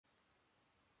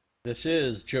This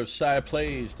is Josiah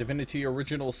Plays Divinity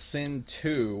Original Sin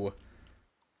 2.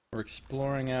 We're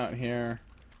exploring out here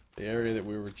the area that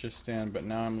we were just in, but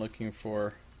now I'm looking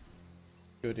for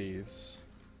goodies.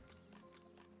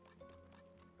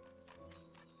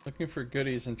 Looking for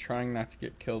goodies and trying not to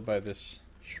get killed by this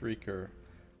shrieker.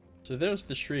 So there's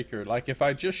the shrieker. Like, if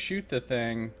I just shoot the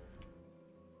thing,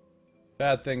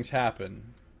 bad things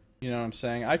happen. You know what I'm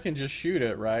saying? I can just shoot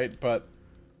it, right? But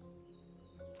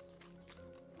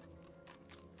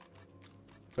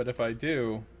if I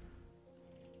do...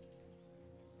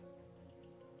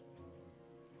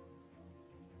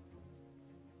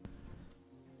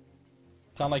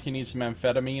 Sound like you need some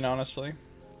amphetamine, honestly.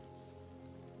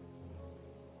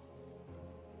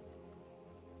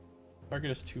 Target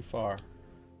is too far.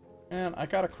 Man, I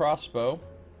got a crossbow.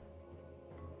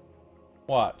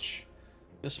 Watch.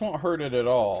 This won't hurt it at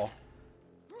all.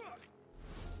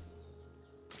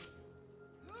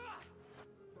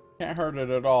 Can't hurt it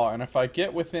at all, and if I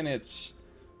get within its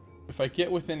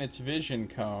vision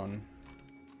cone,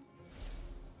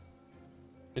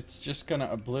 it's just gonna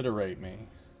obliterate me.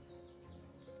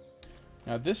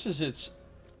 Now this is its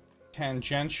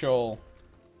tangential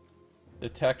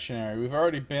detection area. We've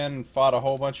already fought a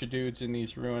whole bunch of dudes in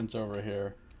these ruins over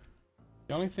here.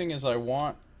 The only thing is I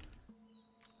wonder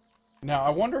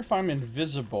if I'm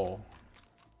invisible.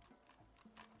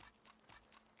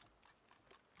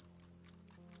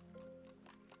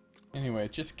 Anyway,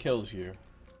 it just kills you.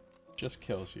 Just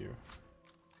kills you.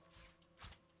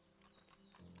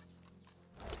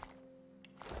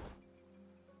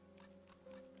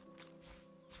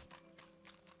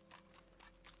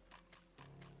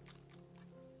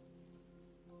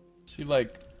 See,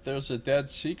 like, there's a dead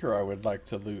seeker I would like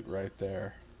to loot right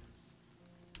there.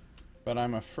 But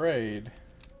I'm afraid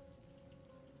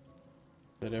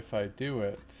that if I do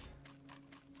it,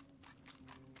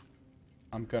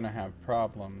 I'm gonna have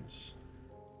problems.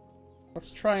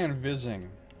 Let's try invising.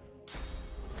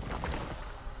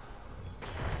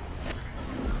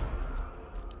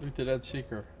 Loot the dead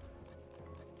seeker.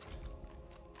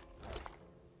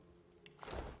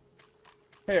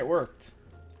 Hey, it worked.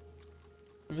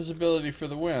 Invisibility for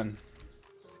the win.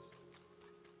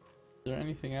 Is there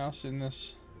anything else in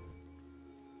this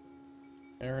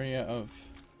area of...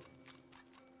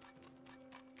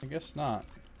 I guess not.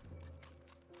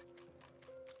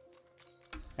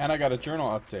 And I got a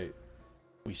journal update.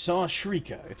 We saw a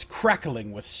shrieker. It's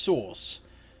crackling with sauce.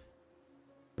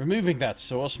 Removing that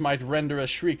sauce might render a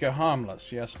shrieker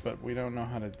harmless. Yes, but we don't know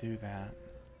how to do that.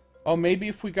 Oh, maybe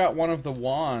if we got one of the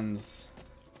wands.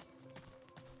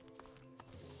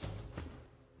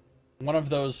 One of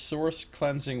those source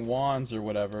cleansing wands or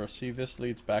whatever. See, this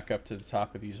leads back up to the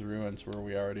top of these ruins where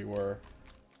we already were.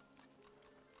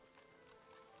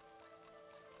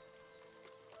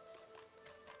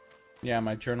 Yeah,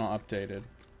 my journal updated.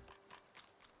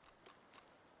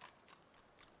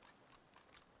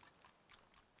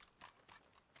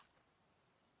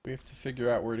 We have to figure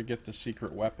out where to get the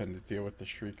secret weapon to deal with the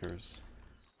shriekers.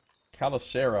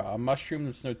 Calicera, a mushroom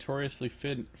that's notoriously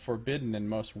forbidden in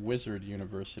most wizard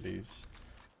universities.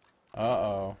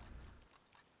 Uh-oh.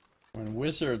 When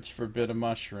wizards forbid a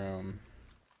mushroom,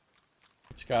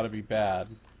 it's gotta be bad.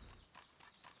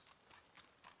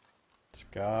 It's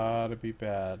gotta be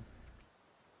bad.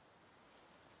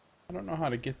 I don't know how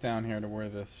to get down here to where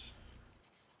this...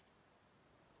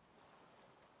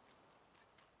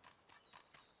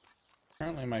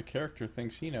 Apparently my character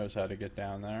thinks he knows how to get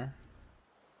down there.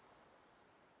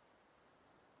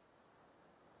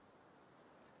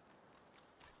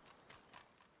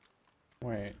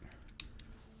 Wait.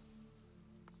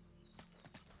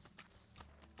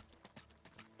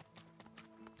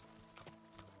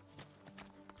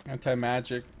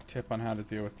 Anti-magic tip on how to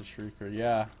deal with the shrieker.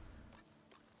 Yeah.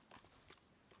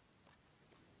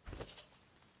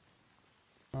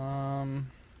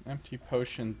 Empty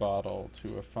potion bottle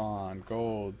to a fawn.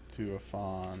 Gold to a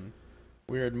fawn.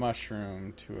 Weird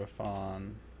mushroom to a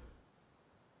fawn.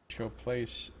 Show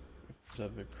place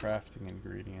of the crafting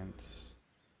ingredients.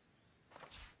 I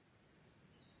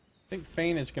think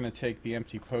Fane is going to take the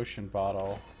empty potion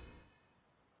bottle,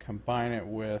 combine it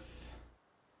with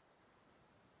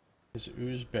his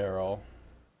ooze barrel,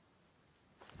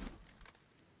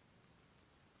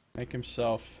 make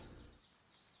himself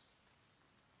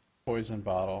poison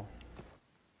bottle.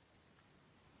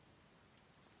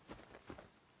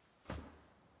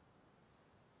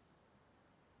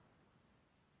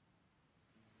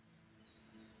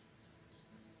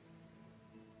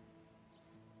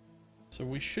 So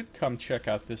we should come check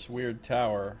out this weird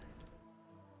tower.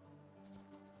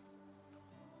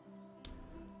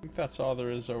 I think that's all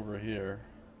there is over here.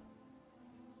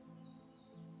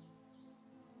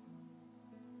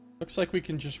 Looks like we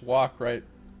can just walk right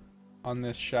on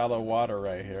this shallow water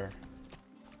right here.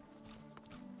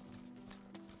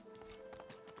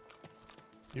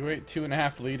 You ate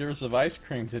 2.5 liters of ice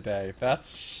cream today.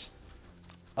 That's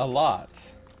a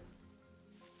lot.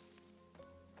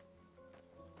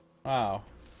 Wow.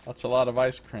 That's a lot of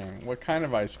ice cream. What kind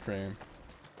of ice cream?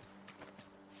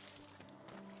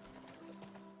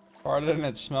 Farted and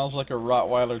it smells like a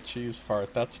Rottweiler cheese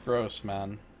fart. That's gross,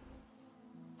 man.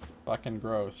 Fucking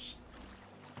gross.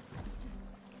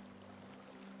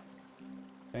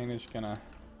 Thane is gonna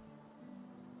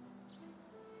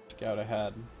scout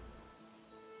ahead.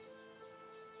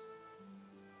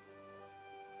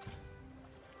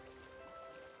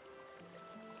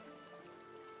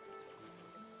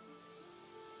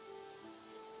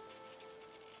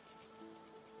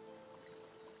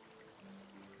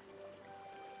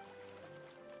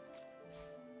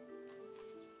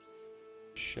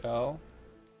 Shell.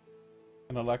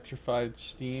 An electrified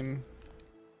steam.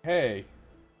 Hey.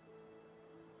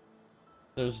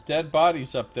 There's dead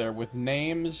bodies up there with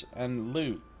names and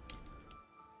loot.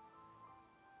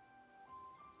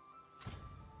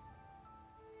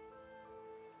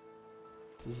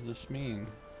 What does this mean?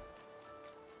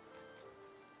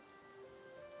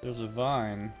 There's a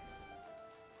vine.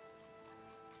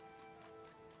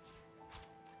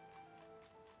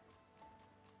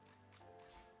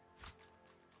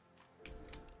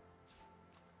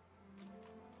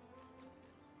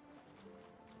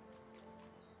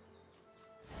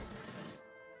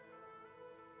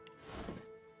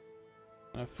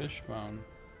 A fishbone.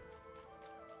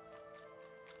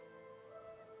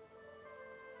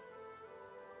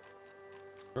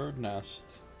 Bird nest.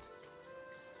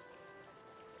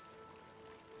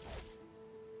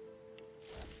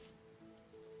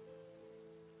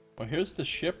 Well, here's the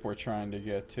ship we're trying to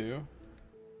get to.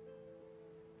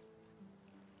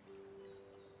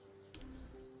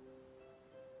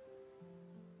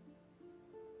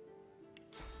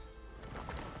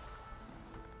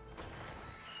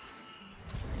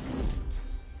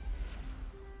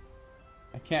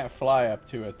 Can't fly up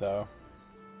to it though.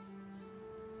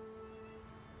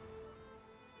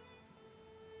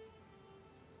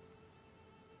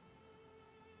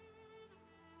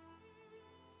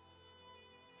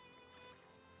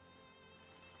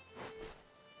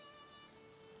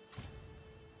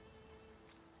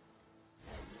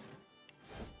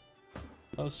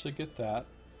 Oh, so get that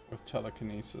with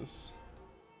telekinesis.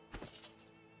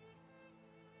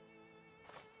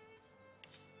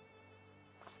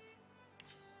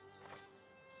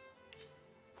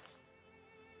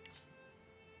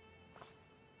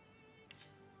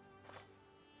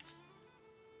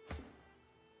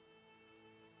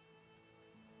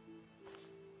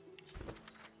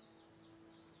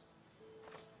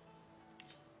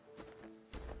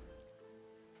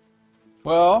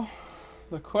 Well,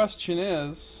 the question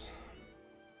is,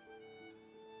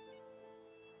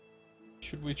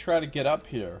 should we try to get up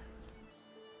here?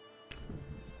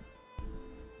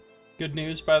 Good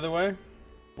news, by the way.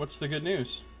 What's the good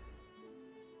news?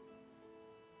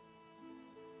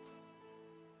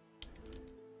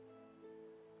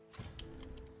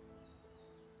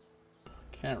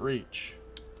 Can't reach.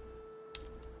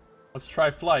 Let's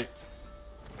try flight.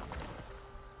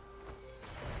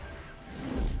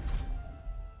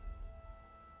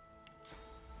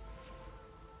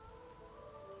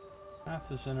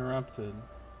 Path is interrupted.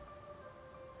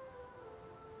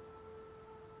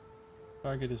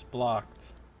 Target is blocked.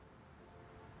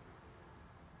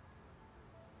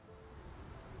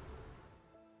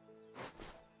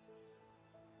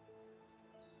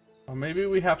 Well, maybe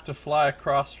we have to fly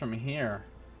across from here.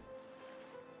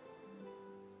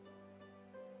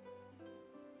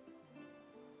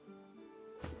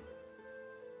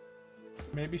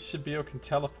 Maybe Sabio can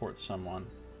teleport someone.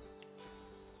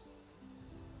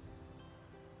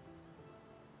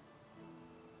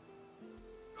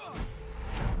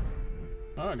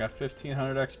 Oh, I got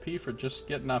 1500 XP for just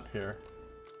getting up here.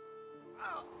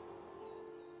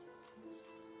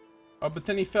 Oh, but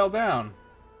then he fell down.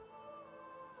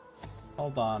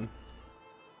 Hold on.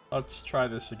 Let's try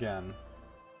this again.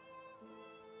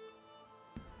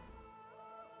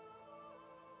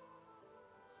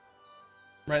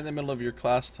 Right in the middle of your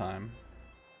class time.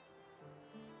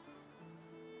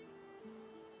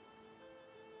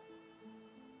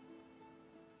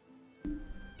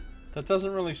 That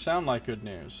doesn't really sound like good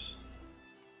news.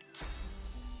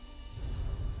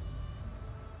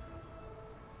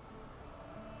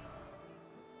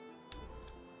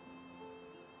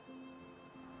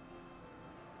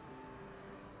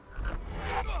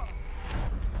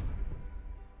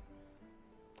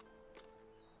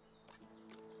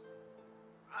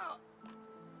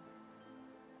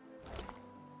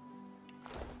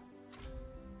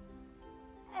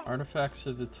 Artifacts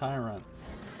of the Tyrant.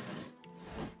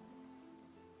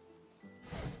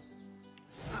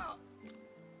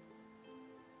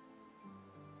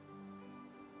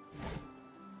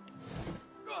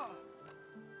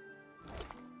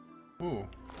 Ooh.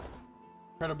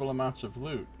 Incredible amounts of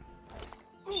loot.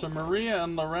 So Maria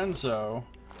and Lorenzo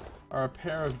are a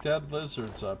pair of dead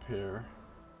lizards up here.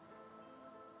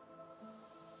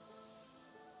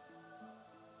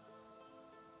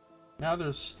 Now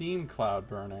there's steam cloud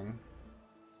burning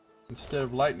instead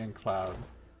of lightning cloud.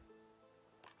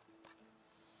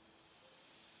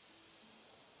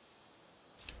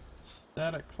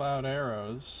 Static cloud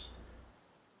arrows.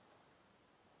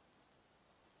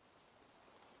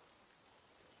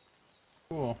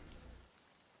 Cool.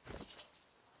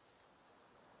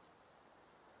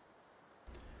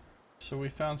 So we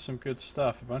found some good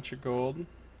stuff. A bunch of gold.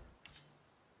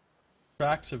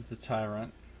 Tracks of the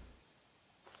Tyrant.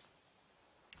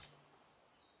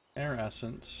 Air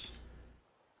essence.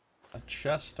 A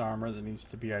chest armor that needs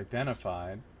to be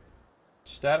identified.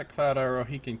 Static cloud arrow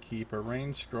he can keep. A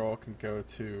rain scroll can go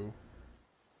to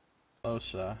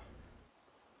Losa.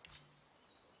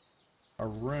 A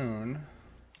rune.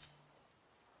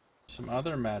 Some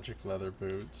other magic leather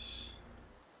boots.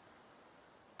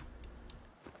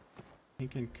 He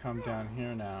can come down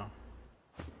here now.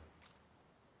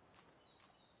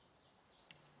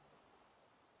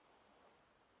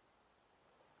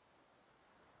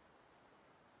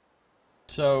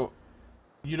 So,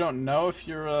 you don't know if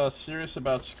you're serious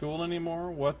about school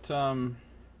anymore? What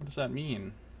does that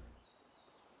mean?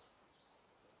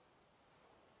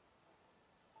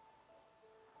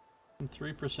 And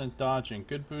 3% dodging.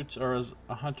 Good boots are as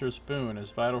a hunter's boon,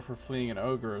 as vital for fleeing an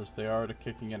ogre as they are to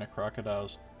kicking in a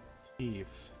crocodile's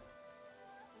teeth.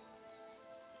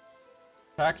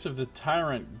 Packs of the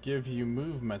Tyrant give you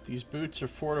movement. These boots are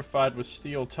fortified with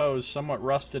steel toes, somewhat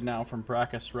rusted now from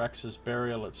Brachus Rex's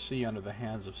burial at sea under the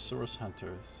hands of source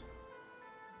hunters.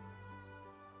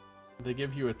 They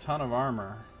give you a ton of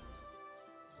armor.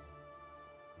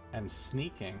 And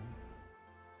sneaking.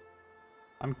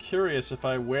 I'm curious if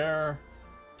I wear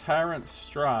Tyrant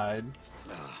Stride.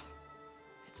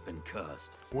 It's been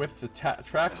cursed. With the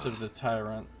tracks of the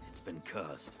Tyrant. It's been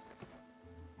cursed.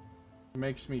 It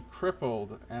makes me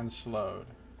crippled and slowed.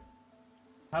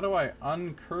 How do I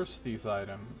uncurse these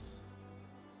items?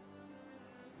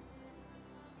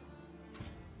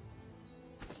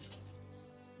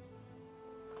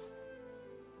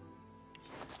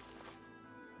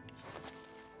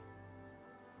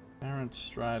 Tyrant's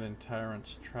Stride and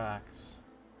Tyrant's Tracks.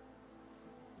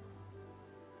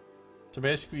 So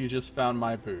basically you just found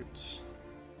my boots.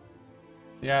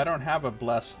 Yeah, I don't have a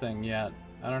bless thing yet.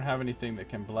 I don't have anything that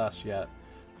can bless yet.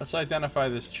 Let's identify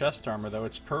this chest armor though.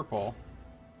 It's purple.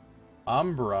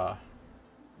 Umbra.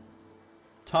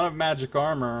 Ton of magic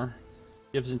armor.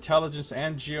 Gives intelligence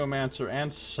and geomancer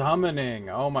and summoning.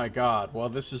 Oh my god. Well,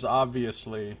 this is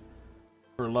obviously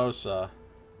for Losa.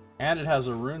 And it has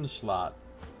a rune slot.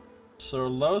 So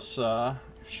Losa,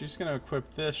 if she's going to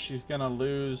equip this, she's going to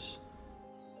lose...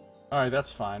 Alright,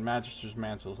 that's fine. Magister's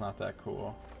Mantle is not that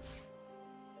cool.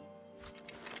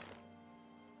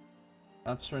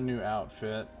 That's her new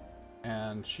outfit.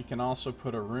 And she can also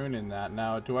put a rune in that.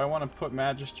 Now, do I want to put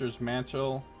Magister's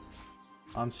Mantle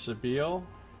on Sabile?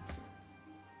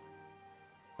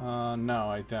 No,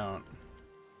 I don't.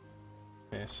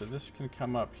 Okay, so this can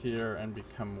come up here and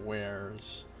become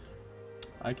wares.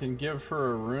 I can give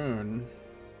her a rune.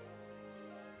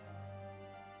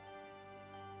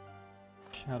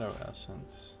 Shadow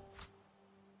Essence.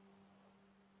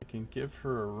 I can give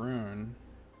her a rune.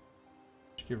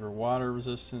 Give her water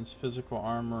resistance, physical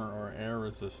armor, or air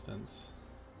resistance.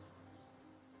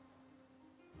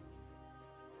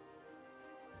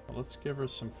 Well, let's give her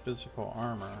some physical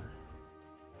armor.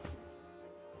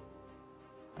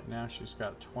 Right now she's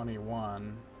got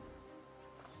 21.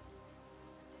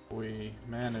 We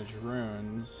manage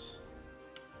runes.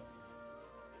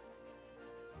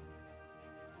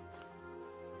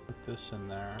 Put this in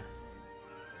there.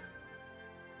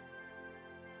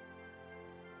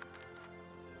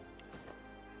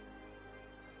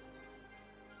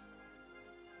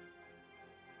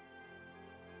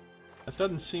 That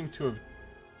doesn't seem to have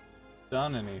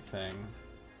done anything.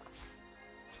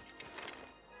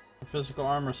 The physical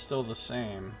armor's still the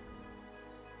same.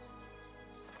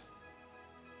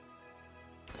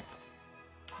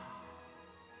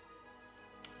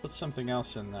 Put something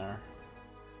else in there.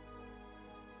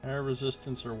 Air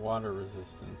resistance or water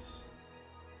resistance?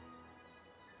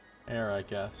 Air, I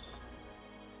guess.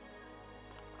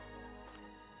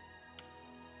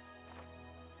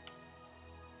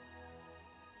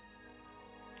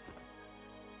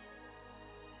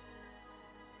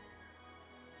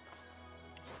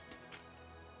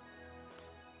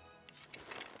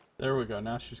 There we go.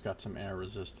 Now she's got some air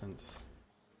resistance.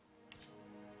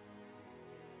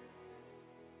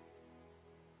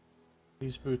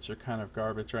 These boots are kind of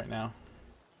garbage right now.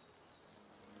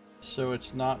 So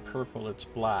it's not purple, it's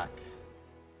black.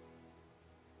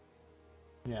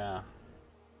 Yeah.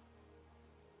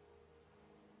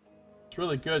 It's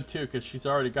really good too, because she's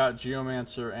already got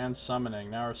Geomancer and Summoning.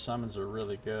 Now her summons are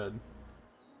really good.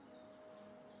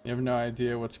 You have no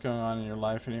idea what's going on in your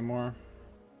life anymore?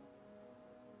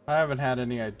 I haven't had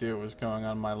any idea what was going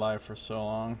on in my life for so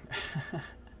long.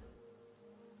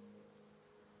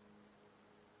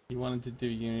 You wanted to do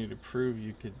Unity to prove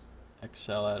you could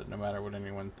excel at it no matter what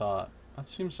anyone thought. That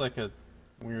seems like a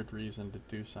weird reason to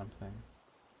do something.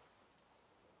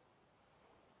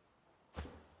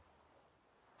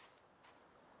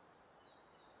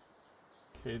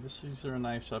 Okay, these are a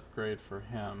nice upgrade for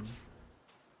him.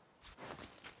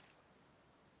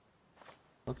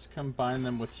 Let's combine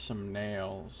them with some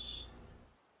nails.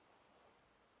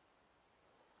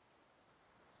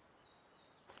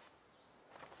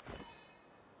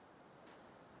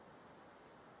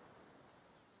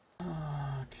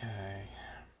 Okay.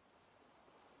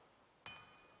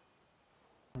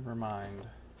 Never mind.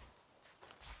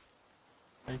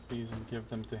 Take these and give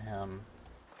them to him.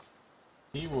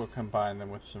 He will combine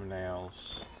them with some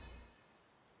nails.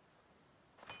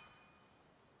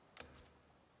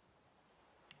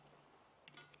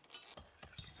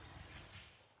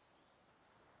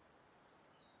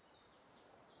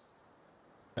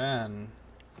 Then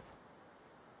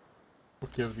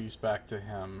we'll give these back to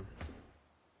him.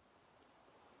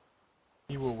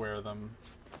 He will wear them.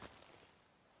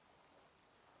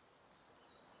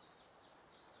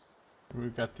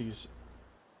 We've got these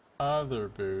other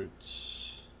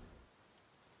boots.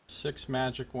 6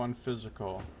 magic, 1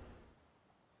 physical.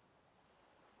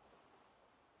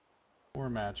 4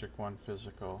 magic, 1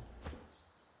 physical.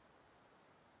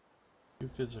 2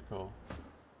 physical.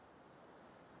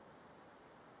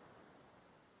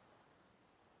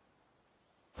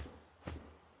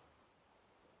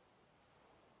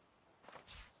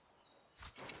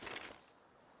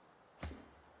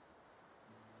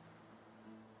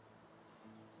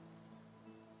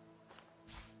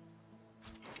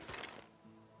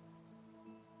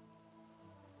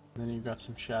 Then you've got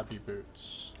some shabby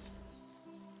boots.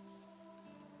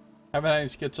 Haven't had any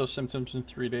schizo symptoms in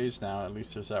 3 days now. At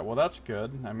least there's that. Well, that's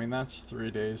good. I mean, that's 3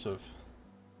 days of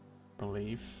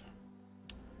relief.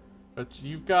 But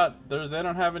you've got... they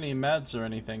don't have any meds or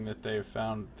anything that they've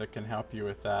found that can help you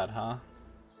with that, huh?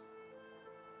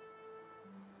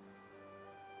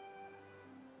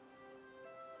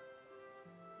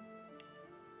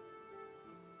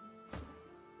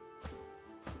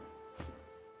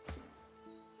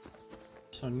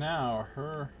 So now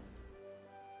her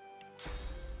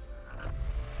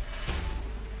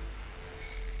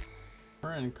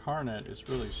incarnate is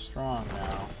really strong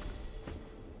now.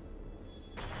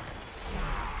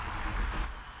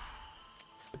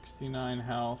 $69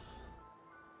 health.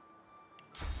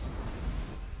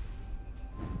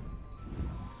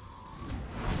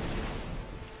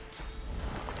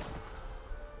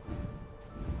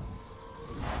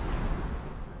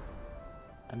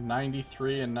 And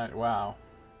 93 and wow.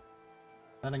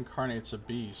 That incarnates a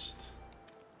beast.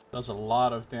 Does a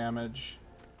lot of damage.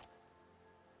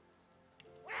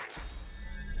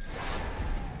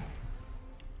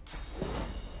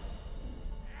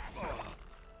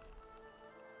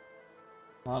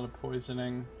 A lot of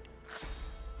poisoning.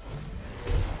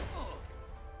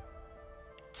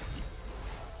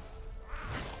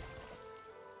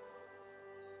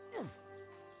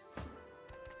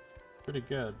 Pretty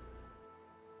good.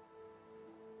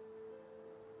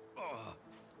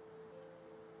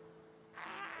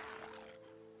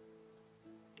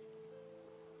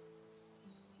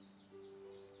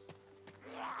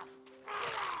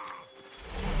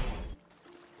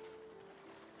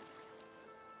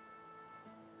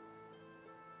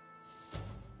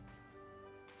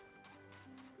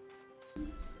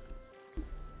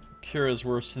 Cure is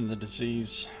worse than the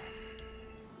disease.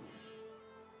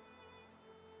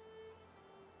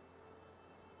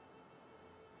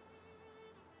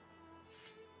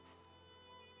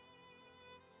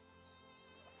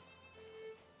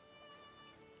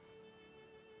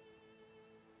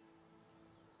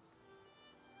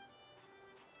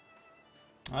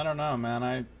 I don't know,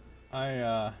 man.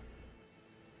 I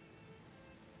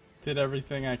did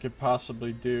everything I could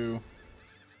possibly do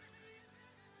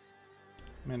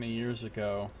many years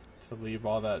ago to leave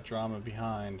all that drama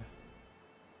behind.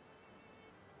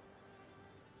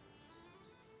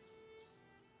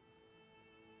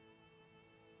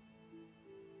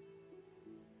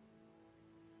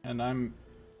 And I'm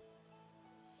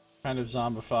kind of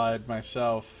zombified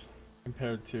myself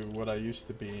compared to what I used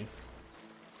to be.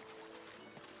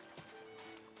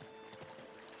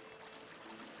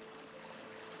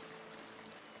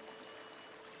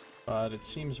 But it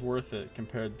seems worth it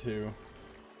compared to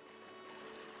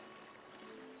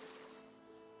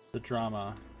the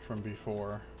drama from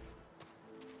before.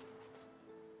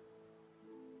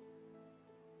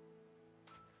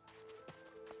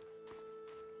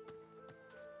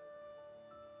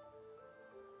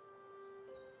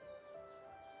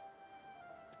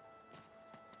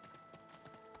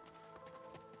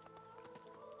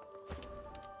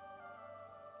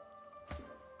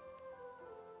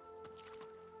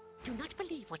 Do not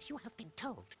believe what you have been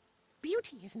told.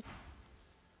 Beauty isn't...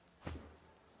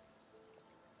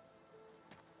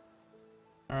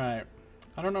 Alright.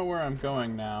 I don't know where I'm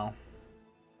going now.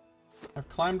 I've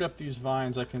climbed up these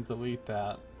vines, I can delete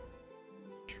that.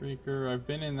 Shrieker, I've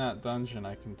been in that dungeon,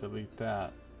 I can delete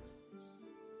that.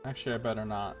 Actually, I better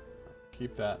not.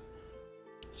 Keep that.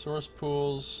 Source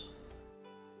pools.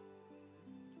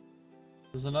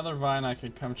 There's another vine I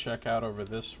can come check out over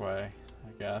this way,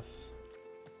 I guess.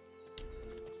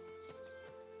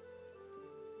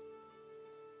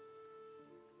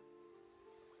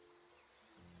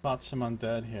 Fought some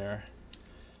undead here.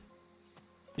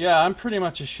 Yeah, I'm pretty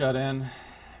much a shut-in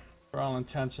for all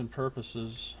intents and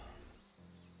purposes.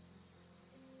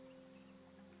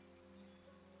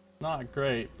 Not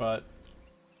great, but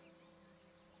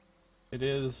it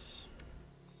is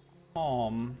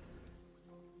calm.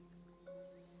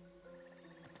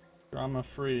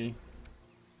 Drama-free.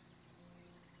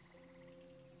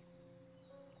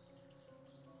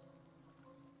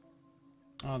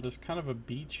 Oh, there's kind of a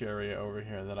beach area over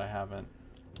here that I haven't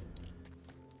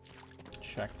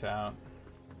checked out.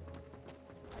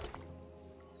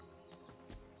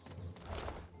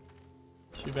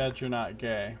 Too bad you're not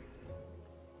gay.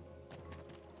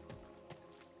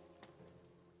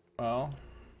 Well,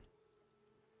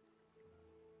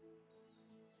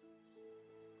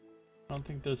 I don't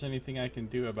think there's anything I can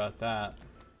do about that.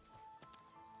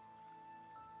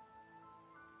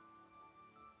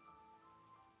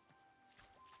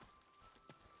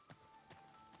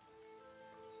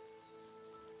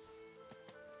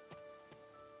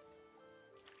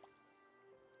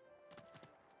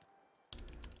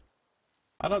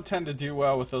 I don't tend to do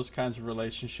well with those kinds of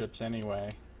relationships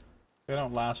anyway. They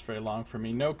don't last very long for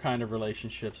me. No kind of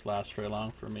relationships last very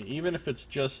long for me. Even if it's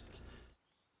just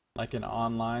like an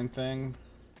online thing,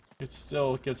 it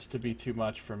still gets to be too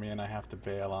much for me and I have to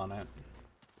bail on it.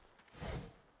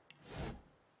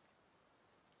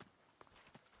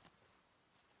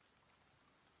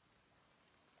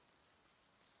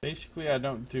 Basically, I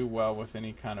don't do well with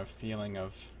any kind of feeling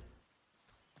of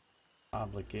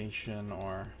obligation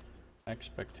or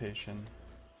expectation.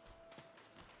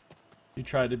 You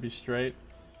tried to be straight.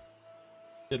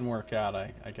 Didn't work out,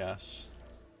 I guess.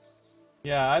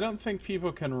 Yeah, I don't think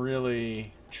people can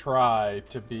really try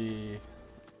to be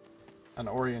an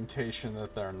orientation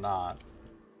that they're not.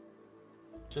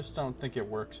 Just don't think it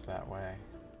works that way.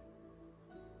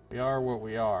 We are what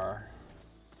we are.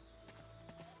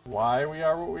 Why we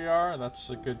are what we are? That's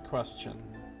a good question.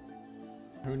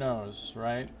 Who knows,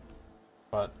 right?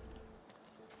 But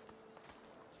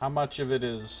how much of it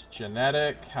is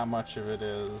genetic? How much of it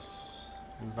is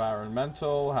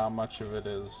environmental? How much of it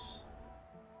is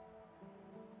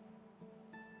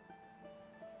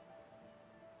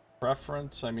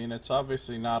preference? I mean, it's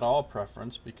obviously not all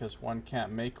preference because one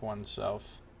can't make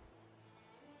oneself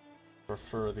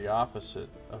prefer the opposite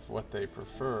of what they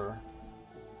prefer.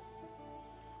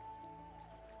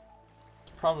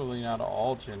 It's probably not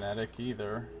all genetic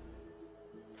either.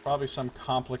 Probably some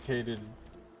complicated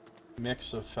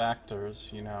mix of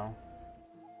factors, you know.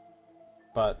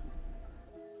 But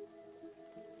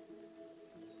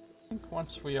I think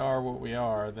once we are what we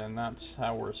are, then that's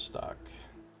how we're stuck.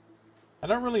 I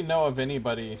don't really know of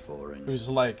anybody who's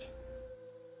like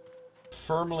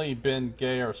firmly been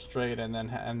gay or straight and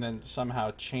then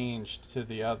somehow changed to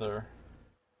the other.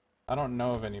 I don't know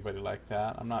of anybody like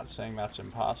that. I'm not saying that's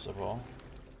impossible.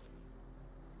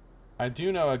 I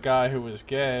do know a guy who was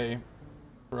gay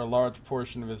for a large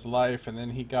portion of his life, and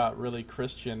then he got really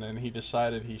Christian and he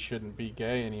decided he shouldn't be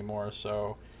gay anymore,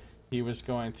 so he was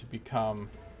going to become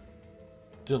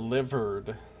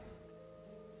delivered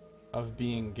of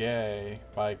being gay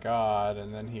by God,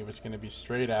 and then he was going to be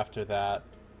straight after that.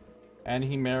 And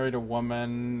he married a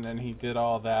woman, and he did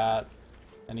all that,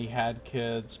 and he had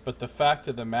kids. But the fact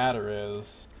of the matter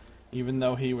is, even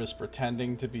though he was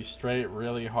pretending to be straight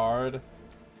really hard,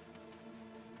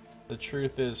 the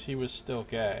truth is he was still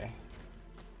gay.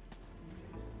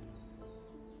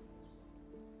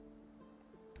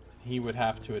 he would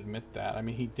have to admit that. I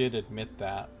mean, he did admit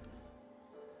that,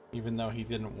 even though he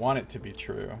didn't want it to be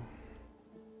true.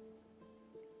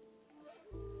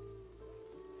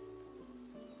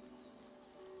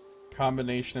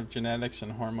 Combination of genetics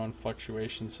and hormone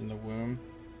fluctuations in the womb.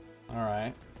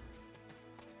 Alright.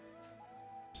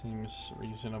 Seems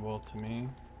reasonable to me.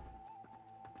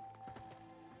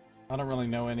 I don't really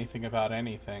know anything about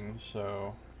anything,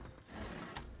 so...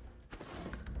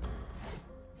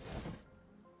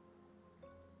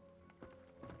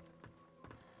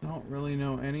 Don't really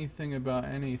know anything about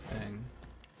anything.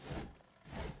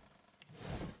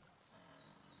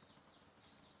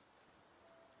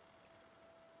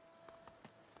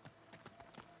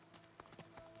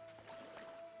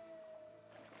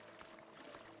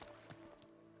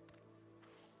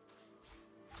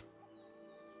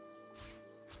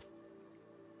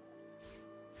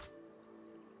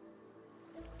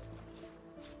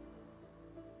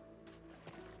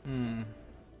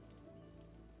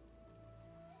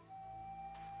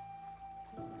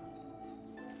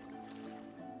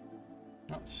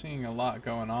 Not seeing a lot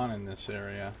going on in this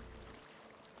area.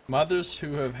 Mothers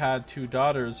who have had 2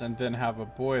 daughters and then have a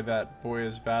boy, that boy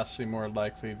is vastly more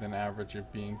likely than average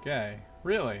of being gay.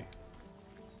 Really?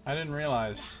 I didn't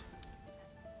realize.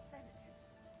 Scent.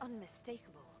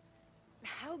 Unmistakable.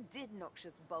 How did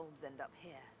noxious bulbs end up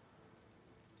here?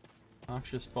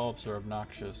 Noxious bulbs are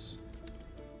obnoxious.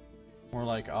 More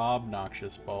like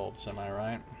obnoxious bulbs, am I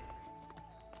right?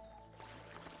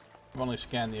 I've only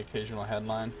scanned the occasional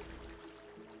headline.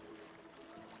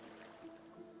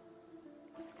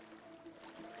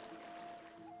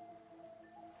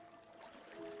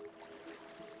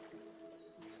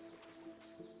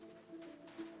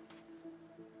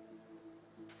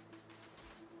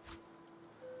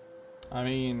 I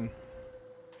mean,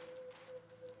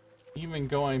 even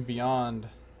going beyond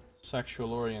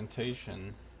sexual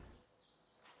orientation,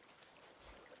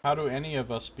 how do any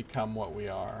of us become what we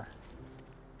are?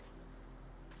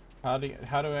 How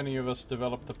do any of us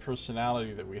develop the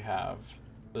personality that we have,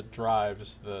 the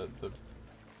drives, the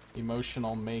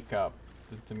emotional makeup,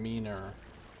 the demeanor?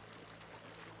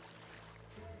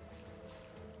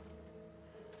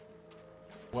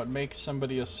 What makes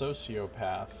somebody a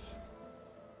sociopath?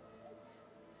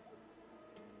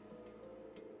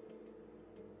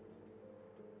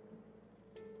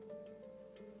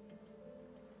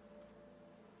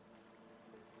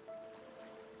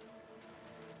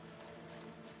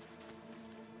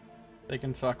 They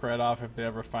can fuck right off if they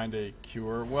ever find a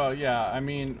cure. Well, yeah, I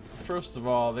mean, first of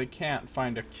all, they can't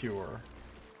find a cure.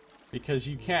 Because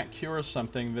you can't cure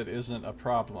something that isn't a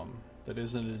problem, that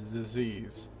isn't a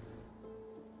disease.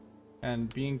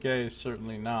 And being gay is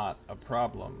certainly not a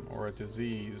problem, or a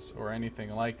disease, or anything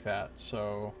like that.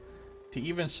 So, to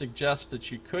even suggest that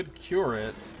you could cure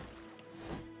it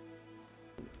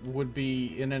would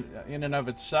be, in and of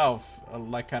itself,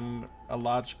 like a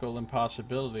logical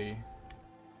impossibility.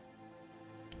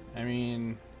 I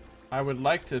mean, I would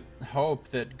like to hope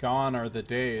that gone are the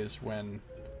days when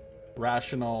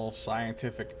rational,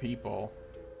 scientific people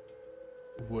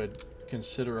would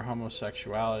consider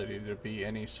homosexuality to be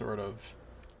any sort of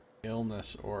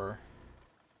illness or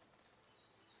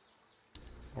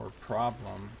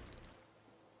problem.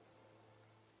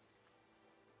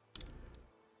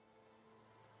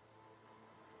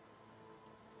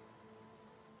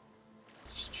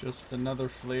 It's just another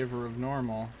flavor of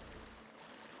normal.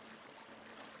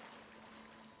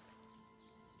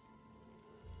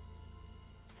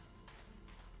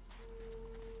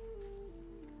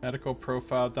 Medical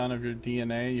profile done of your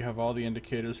DNA. You have all the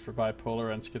indicators for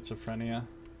bipolar and schizophrenia.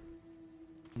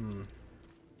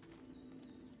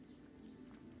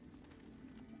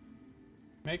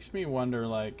 Makes me wonder,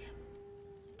 like,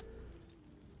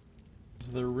 is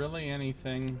there really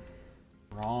anything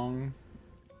wrong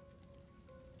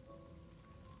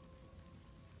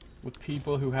with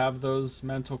people who have those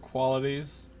mental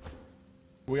qualities?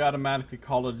 We automatically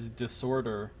call it a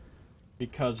disorder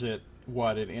because it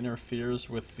interferes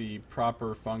with the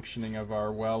proper functioning of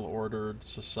our well-ordered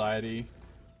society.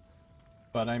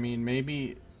 But I mean,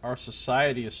 maybe our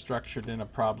society is structured in a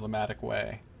problematic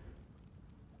way.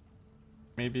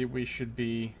 Maybe we should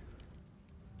be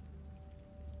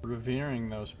revering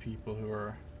those people who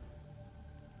are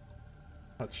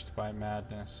touched by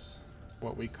madness,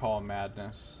 what we call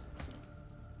madness.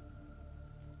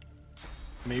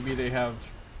 Maybe they have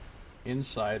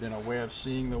insight and a way of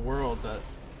seeing the world that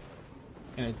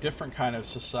in a different kind of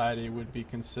society would be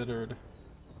considered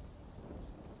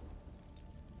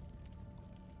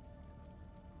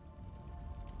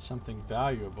something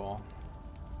valuable.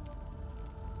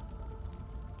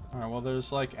 Alright, well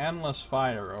there's like endless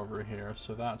fire over here,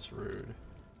 so that's rude.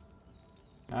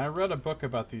 I read a book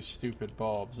about these stupid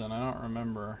bulbs, and I don't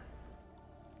remember.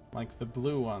 Like the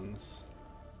blue ones.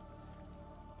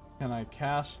 Can I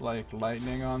cast like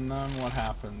lightning on them? What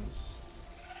happens?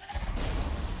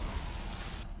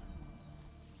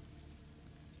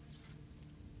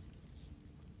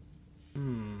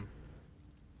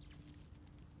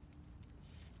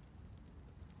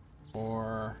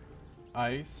 Or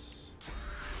ice.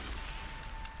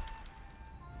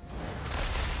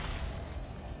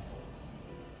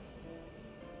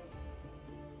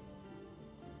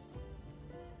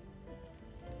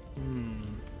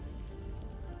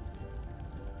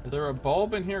 Is there a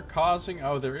bulb in here causing...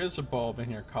 Oh, there is a bulb in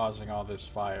here causing all this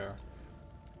fire.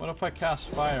 What if I cast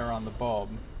fire on the bulb?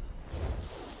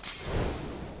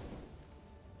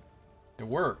 It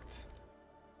worked.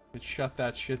 It shut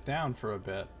that shit down for a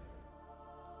bit.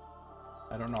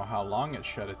 I don't know how long it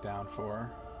shut it down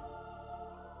for.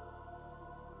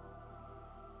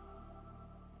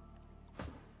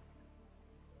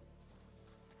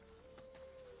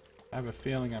 I have a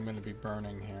feeling I'm going to be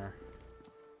burning here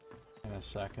in a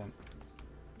second.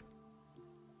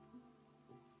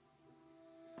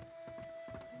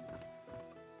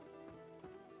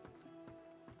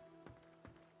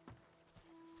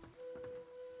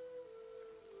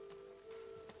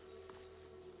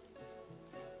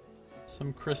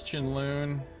 Some Christian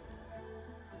loon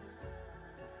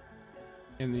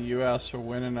in the US will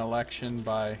win an election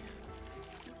by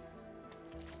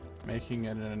making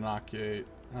it an inoculate.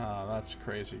 Oh, that's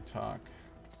crazy talk.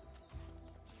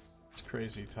 It's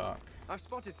crazy talk. I've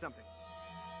spotted something.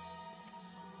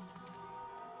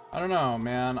 I don't know,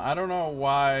 man. I don't know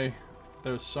why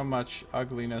there's so much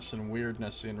ugliness and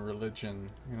weirdness in religion,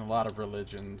 in a lot of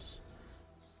religions.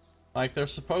 Like, they're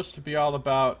supposed to be all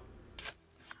about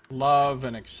love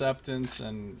and acceptance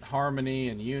and harmony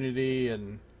and unity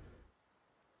and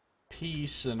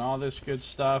peace and all this good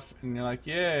stuff, and you're like,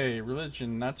 yay,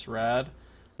 religion, that's rad.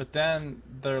 But then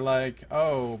they're like,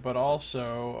 oh, but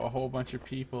also a whole bunch of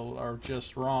people are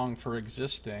just wrong for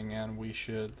existing and we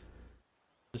should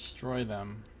destroy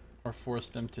them or force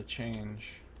them to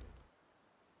change.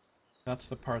 That's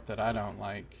the part that I don't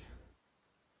like.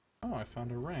 Oh, I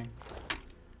found a ring.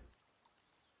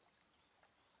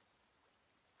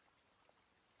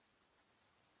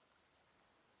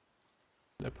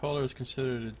 Bipolar is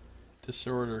considered a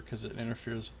disorder because it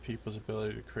interferes with people's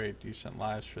ability to create decent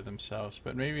lives for themselves,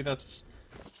 but maybe that's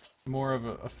more of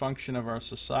a function of our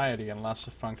society and less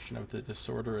a function of the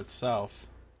disorder itself.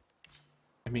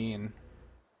 I mean,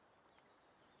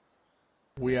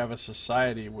 we have a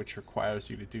society which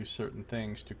requires you to do certain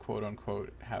things to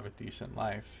quote-unquote have a decent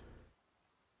life.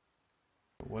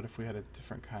 But what if we had a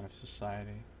different kind of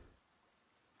society?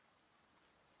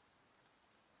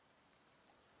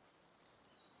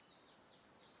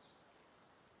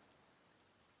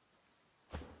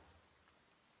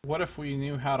 What if we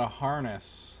knew how to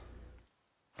harness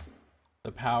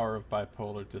the power of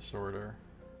bipolar disorder,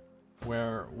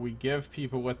 where we give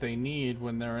people what they need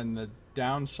when they're in the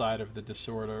downside of the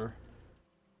disorder,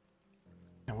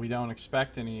 and we don't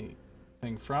expect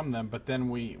anything from them, but then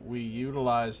we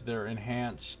utilize their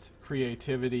enhanced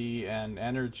creativity and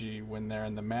energy when they're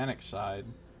in the manic side,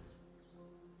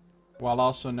 while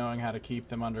also knowing how to keep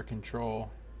them under control.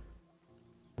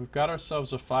 We've got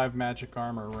ourselves a 5 magic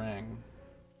armor ring.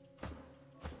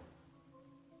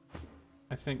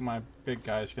 I think my big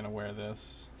guy's gonna wear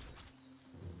this.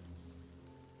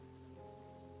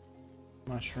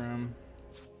 Mushroom.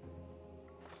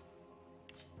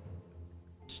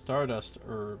 Stardust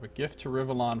herb. A gift to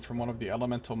Rivellon from one of the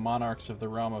elemental monarchs of the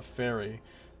realm of fairy.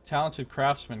 Talented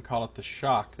craftsmen call it the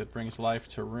shock that brings life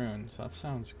to runes. That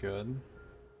sounds good.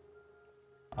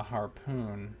 A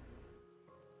harpoon.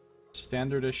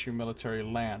 Standard issue military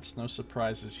lance. No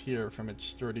surprises here, from its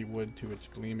sturdy wood to its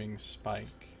gleaming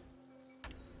spike.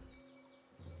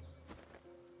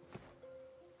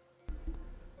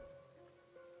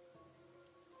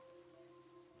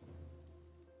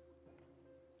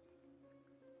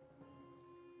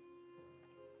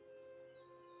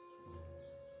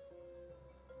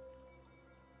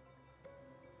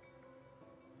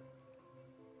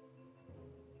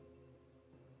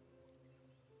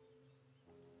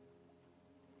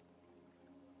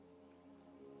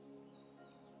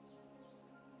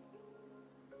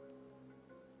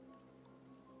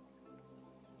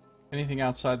 Anything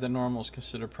outside the normal is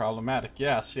considered problematic.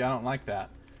 Yeah, see, I don't like that.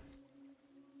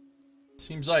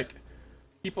 Seems like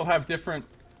people have different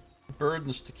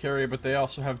burdens to carry, but they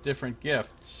also have different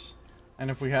gifts. And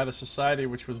if we had a society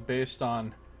which was based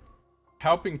on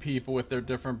helping people with their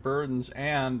different burdens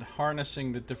and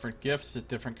harnessing the different gifts that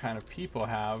different kind of people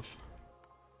have,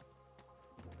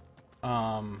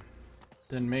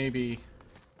 then maybe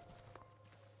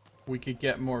we could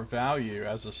get more value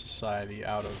as a society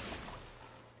out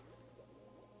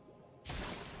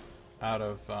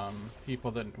of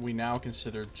people that we now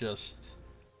consider just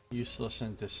useless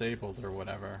and disabled or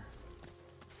whatever.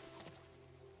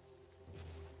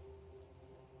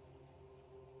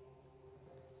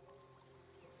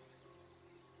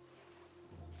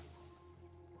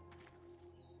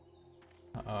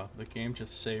 Uh-oh, the game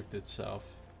just saved itself.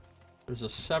 There's a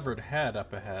severed head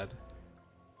up ahead.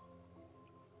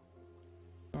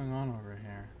 What's going on over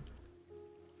here?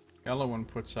 Yellow one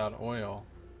puts out oil.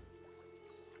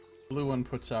 Blue one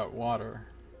puts out water.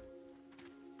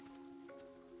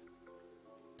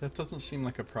 That doesn't seem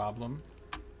like a problem.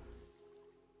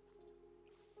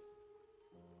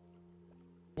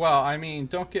 Well, I mean,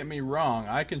 don't get me wrong.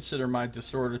 I consider my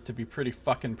disorder to be pretty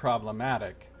fucking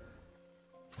problematic.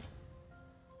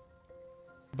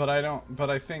 But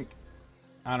I think,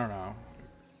 I don't know,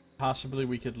 possibly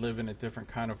we could live in a different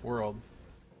kind of world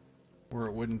where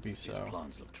it wouldn't be so. These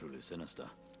plants look truly sinister.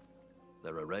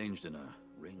 They're arranged in a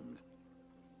ring.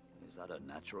 Is that a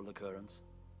natural occurrence?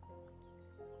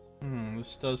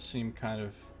 This does seem kind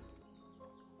of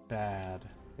bad.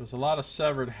 There's a lot of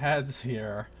severed heads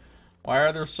here. Why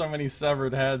are there so many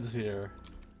severed heads here?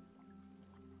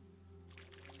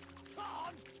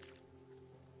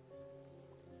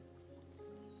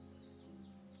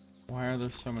 Why are there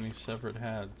so many severed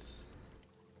heads?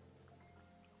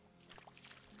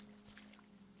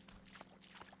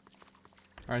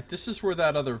 Alright, this is where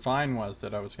that other vine was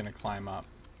that I was going to climb up.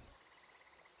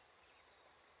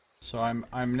 So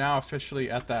I'm now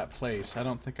officially at that place. I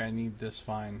don't think I need this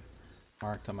vine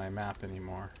marked on my map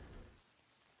anymore.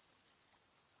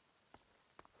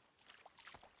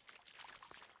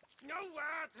 No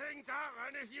bad things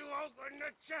happen if you open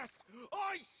the chest,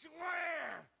 I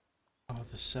swear! Oh,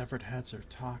 the severed heads are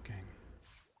talking.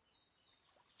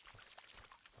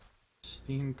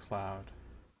 Steam cloud.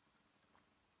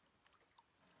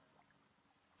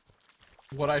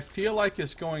 What I feel like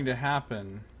is going to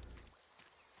happen...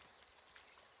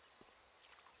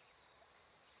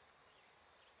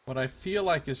 What I feel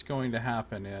like is going to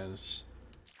happen is...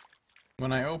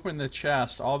 When I open the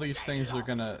chest, all these things are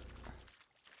gonna...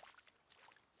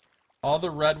 All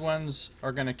the red ones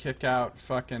are gonna kick out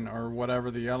fucking, or whatever,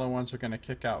 the yellow ones are gonna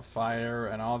kick out fire,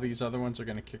 and all these other ones are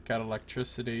gonna kick out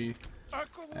electricity.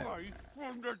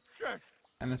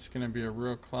 And it's gonna be a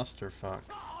real clusterfuck.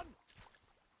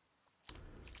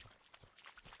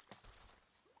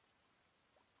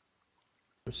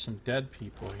 There's some dead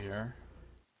people here.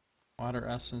 Water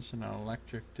essence and an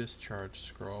electric discharge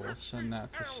scroll. We'll send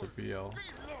that to Sabille.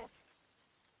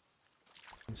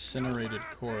 Incinerated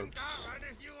corpse.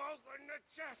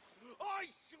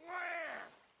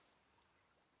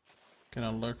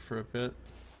 Gonna lurk for a bit.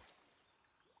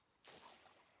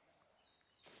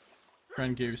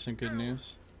 Friend gave you some good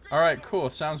news. Alright, cool.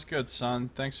 Sounds good, son.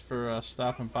 Thanks for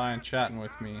stopping by and chatting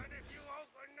with me.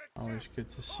 Always good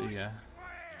to see ya.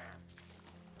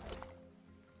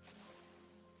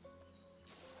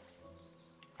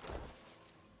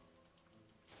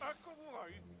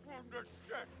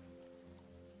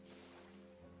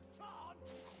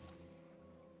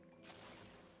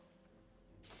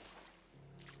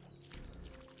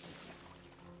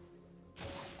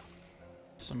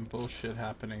 Some bullshit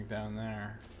happening down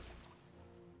there.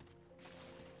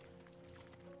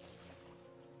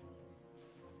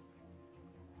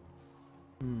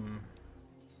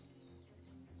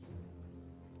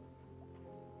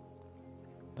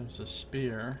 There's a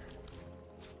spear.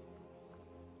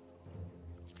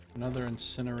 Another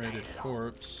incinerated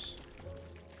corpse.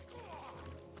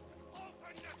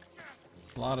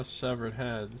 A lot of severed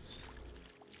heads.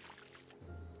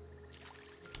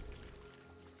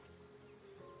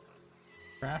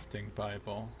 Crafting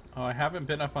Bible. Oh, I haven't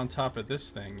been up on top of this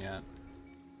thing yet.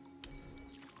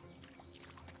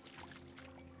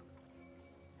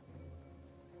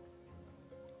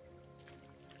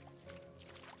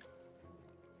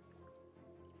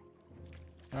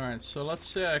 Alright, so let's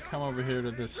say I come over here to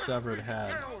this severed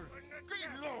head.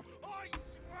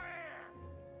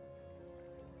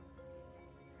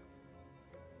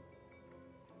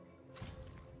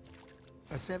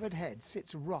 A severed head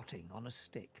sits rotting on a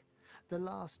stick. The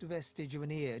last vestige of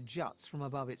an ear juts from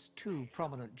above its too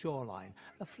prominent jawline.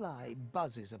 A fly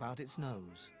buzzes about its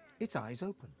nose. Its eyes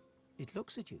open. It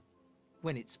looks at you.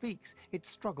 When it speaks, it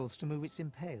struggles to move its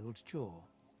impaled jaw.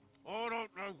 I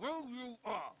don't know who you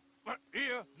are, but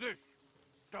hear this.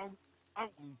 Don't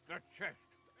open the chest.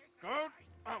 Don't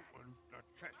open the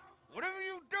chest. Whatever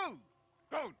you do,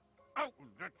 don't open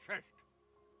the chest.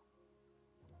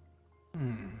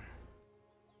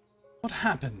 What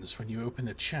happens when you open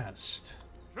the chest?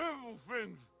 Several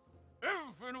things.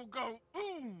 Everything will go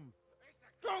boom.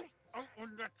 Don't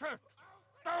open the chest.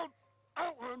 Don't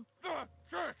open the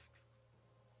chest.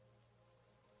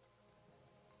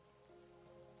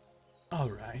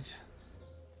 Alright.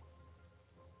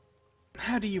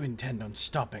 How do you intend on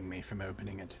stopping me from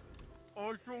opening it?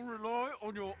 I shall rely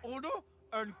on your honor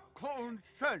and common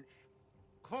sense.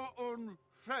 Common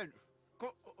sense.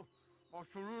 I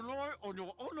shall rely on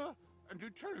your honor and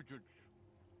intelligence.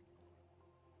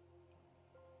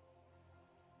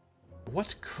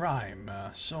 What crime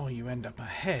saw you end up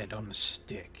ahead on the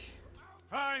stick?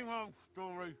 Same old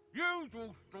story,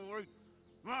 usual story.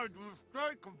 Made the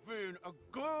mistake of being a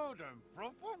good and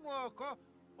proper worker,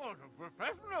 was a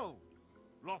professional.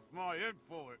 Lost my head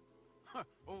for it.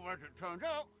 Or as it turned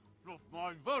out, lost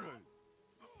my body.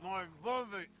 My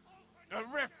body. The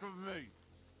rest of me.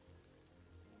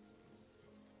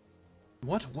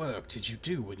 What work did you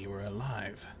do when you were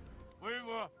alive? We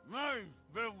were maze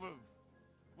builders.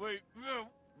 We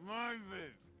built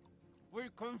mazes. We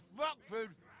constructed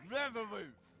leather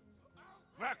roofs.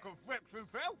 Back of Rex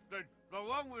himself said the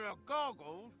one with the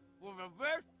gargoyles was the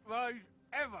best maze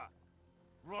ever.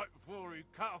 Right before he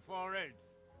cut off our heads.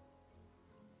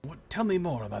 Tell me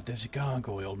more about this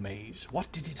gargoyle maze.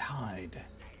 What did it hide?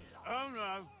 Oh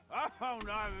no, son.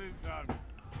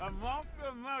 A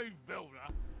master maze builder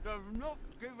does not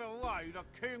give away the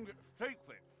king's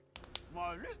secrets.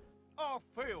 My lips are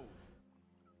filled.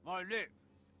 My lips.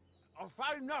 I'll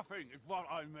say nothing is what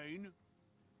I mean.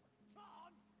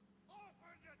 John,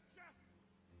 open the chest!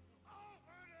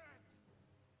 Open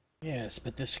it! Yes,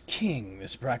 but this king,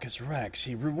 this Brachus Rex,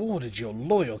 he rewarded your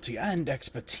loyalty and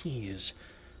expertise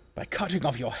by cutting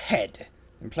off your head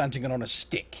and planting it on a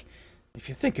stick. If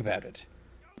you think about it,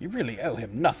 you really owe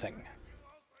him nothing.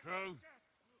 True.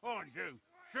 On you,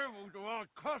 several to our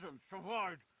cousins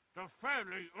survived the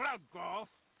family Radgarth,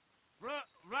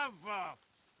 Radvarth,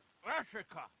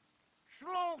 Ashika,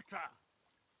 Slaughter.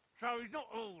 So he's not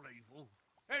all evil.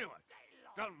 Anyway,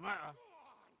 doesn't matter.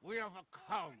 We have a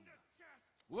code.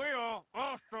 We are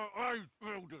master maze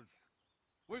builders.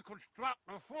 We construct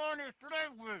the finest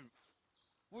labyrinths.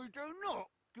 We do not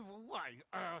give away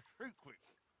our secrets.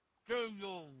 Do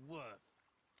your worst.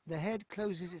 The head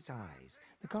closes its eyes.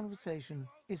 The conversation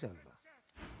is over.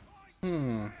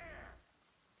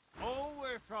 All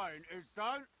we're saying is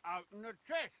don't open the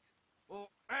chest, or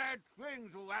bad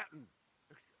things will happen.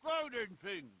 Exploding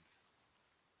things.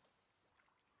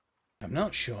 I'm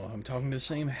not sure I'm talking to the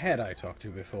same head I talked to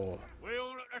before. We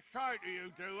all at the side of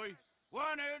you, do we?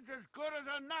 One head's as good as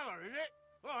another, is it?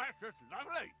 Well, that's just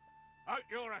lovely. Hope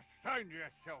you're ashamed of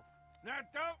yourself. Now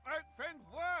don't make things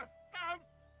worse. Don't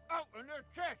open the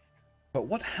chest. But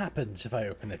what happens if I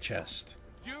open the chest?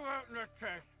 You open the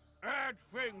chest, bad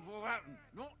things will happen.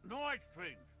 Not nice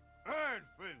things. Bad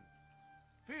things.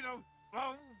 See those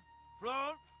bones,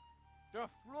 plants, the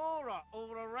flora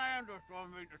all around us, I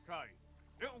mean to say.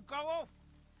 It'll go off.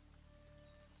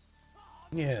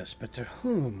 Yes, but to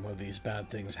whom will these bad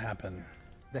things happen?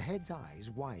 The head's eyes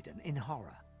widen in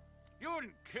horror. You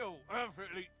wouldn't kill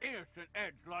perfectly innocent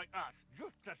heads like us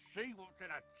just to see what's in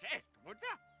a chest, would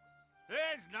you?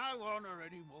 There's no honor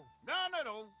anymore. None at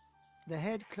all. The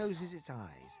head closes its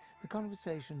eyes. The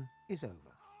conversation is over.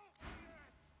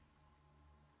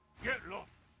 Get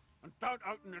lost and don't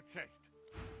open the chest.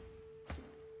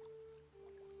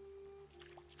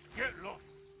 Get lost.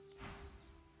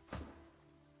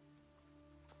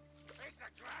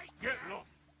 Get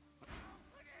lost.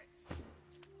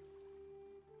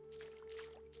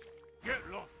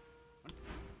 Get lost.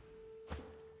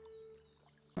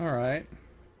 Alright.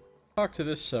 Talk to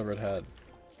this severed head.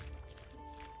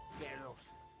 Get lost.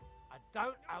 I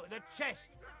don't open the chest.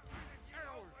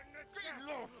 Get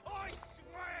lost. I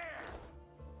swear.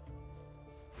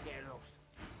 Get lost.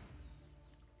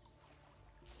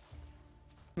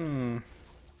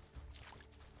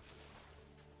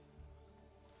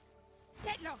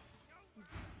 Get lost!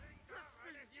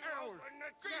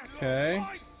 Okay.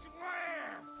 I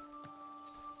swear.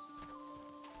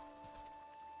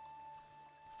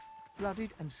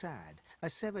 Bloodied and sad, a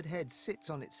severed head sits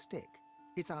on its stick.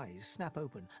 Its eyes snap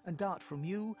open and dart from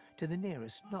you to the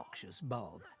nearest noxious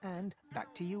bulb, and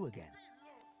back to you again.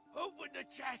 Open the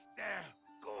chest there.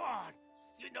 Go on.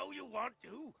 You know you want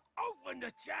to. Open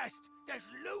the chest. There's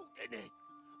loot in it.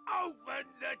 Open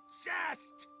the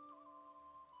chest.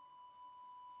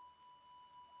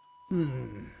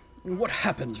 What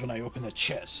happens when I open the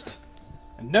chest?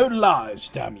 And no lies,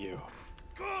 damn you.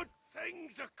 Good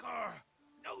things occur.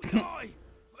 No lie.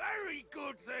 Very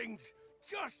good things.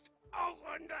 Just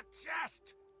open the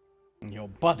chest. Your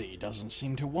buddy doesn't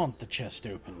seem to want the chest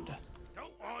opened.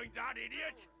 Don't mind that,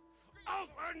 idiot.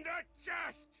 Open the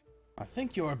chest. I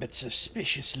think you're a bit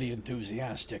suspiciously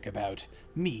enthusiastic about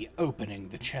me opening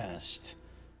the chest.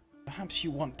 Perhaps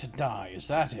you want to die, is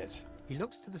that it? He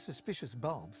looks to the suspicious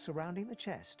bulbs surrounding the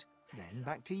chest, then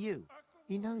back to you.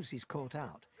 He knows he's caught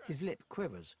out. His lip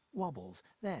quivers, wobbles,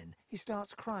 then he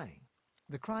starts crying.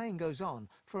 The crying goes on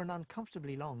for an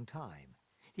uncomfortably long time.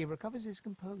 He recovers his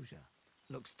composure,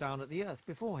 looks down at the earth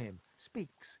before him,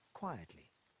 speaks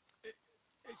quietly.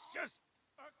 It's just...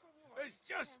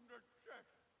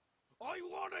 I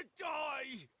want to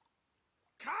die.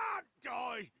 Can't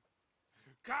die.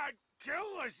 Can't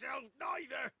kill myself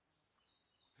neither.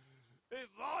 If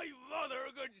my mother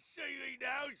could see me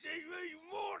now, she'd be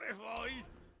mortified.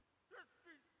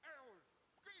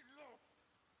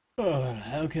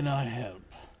 How can I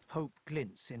help? Hope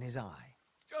glints in his eye.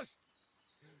 Just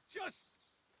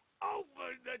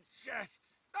open the chest.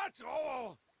 That's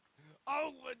all.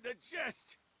 Open the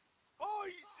chest.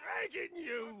 I'm begging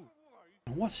you.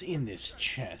 What's in this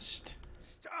chest?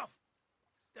 Stuff.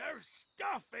 There's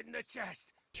stuff in the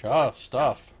chest. Sure,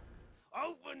 stuff.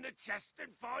 Open the chest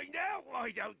and find out,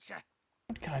 why don't you?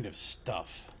 What kind of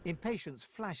stuff? Impatience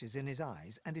flashes in his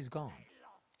eyes and is gone.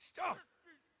 Stuff.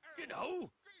 You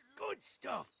know, good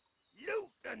stuff.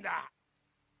 Loot and that.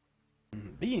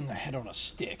 Being a head on a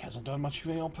stick hasn't done much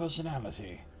for your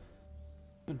personality.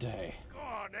 Good day. Go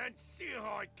on and see if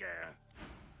I care.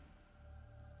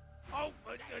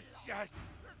 Open the chest.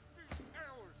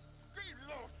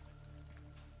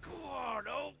 Go on,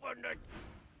 open the...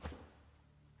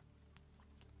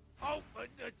 Open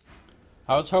the...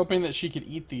 I was hoping that she could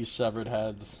eat these severed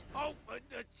heads. Open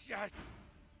the chest.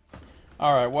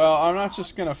 Alright, well, I'm not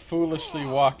just gonna foolishly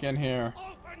walk in here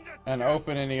Open the and chest.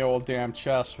 open any old damn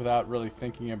chest without really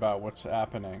thinking about what's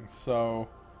happening. So,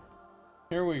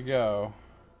 here we go.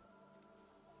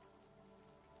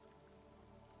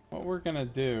 What we're gonna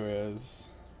do is...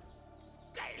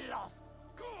 Get lost.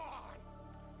 Go on.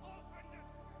 Open the...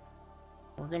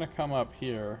 we're gonna come up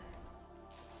here.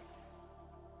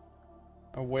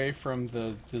 Away from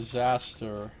the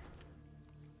disaster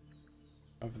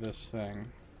of this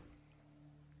thing.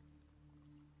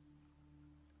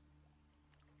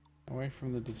 Away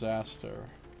from the disaster.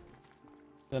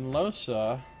 Then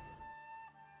Losa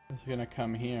is gonna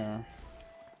come here.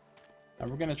 And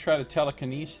we're gonna try to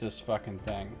telekinesis this fucking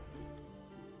thing.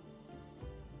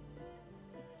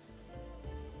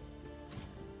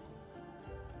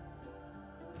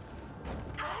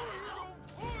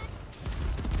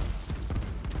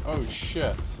 Oh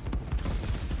shit.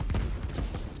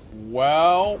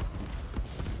 Well,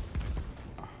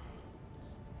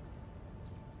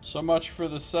 so much for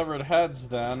the severed heads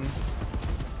then.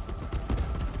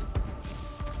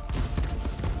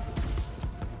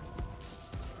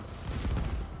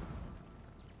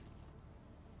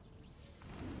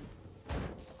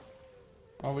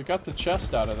 Well, we got the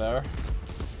chest out of there.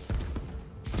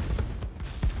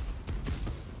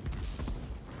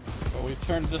 But we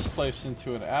turned this place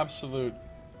into an absolute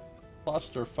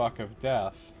clusterfuck of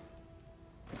death.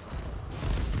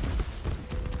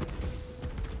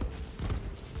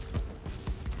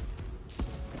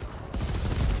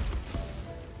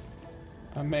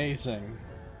 Amazing.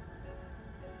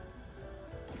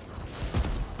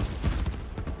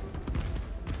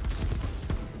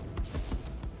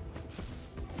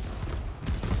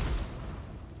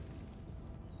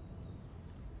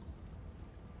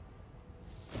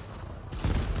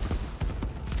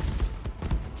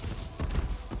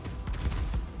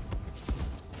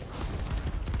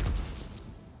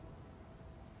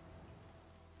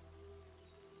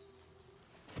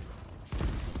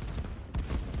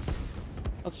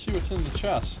 Let's see what's in the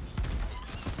chest.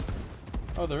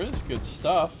 Oh, there is good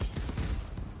stuff.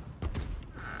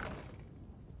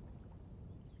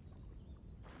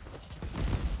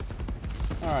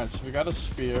 Alright, so we got a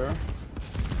spear.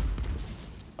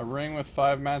 A ring with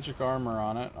 5 magic armor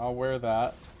on it. I'll wear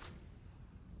that.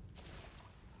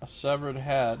 A severed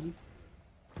head.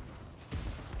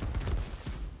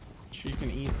 She can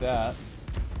eat that.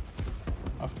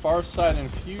 A Farsight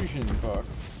infusion book,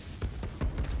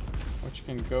 which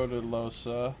can go to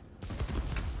Losa.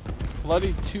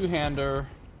 Bloody two-hander.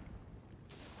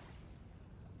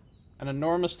 An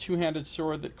enormous two-handed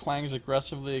sword that clangs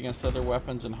aggressively against other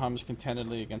weapons and hums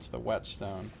contentedly against the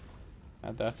whetstone.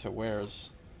 Add that to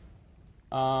wares.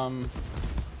 Sabil.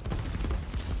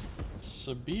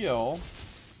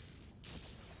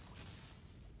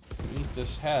 Eat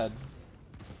this head.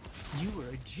 You were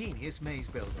a genius maze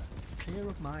builder. Clear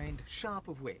of mind, sharp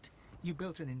of wit, you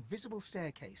built an invisible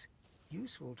staircase,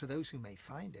 useful to those who may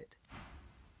find it.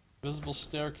 Visible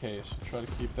staircase. We'll try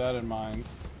to keep that in mind.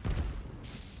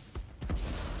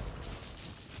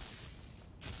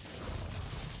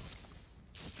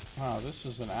 Wow, this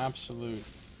is an absolute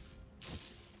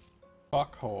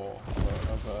fuckhole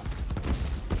of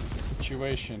a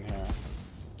situation here.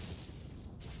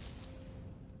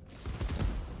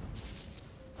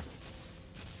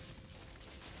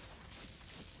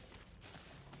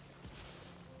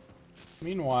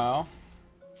 Meanwhile,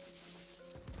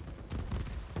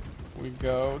 we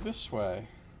go this way.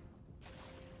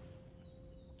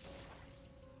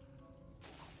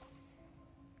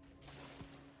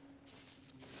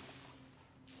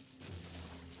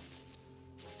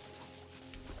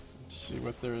 Let's see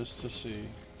what there is to see.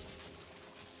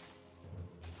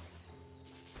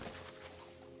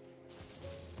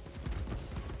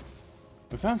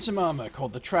 We found some armor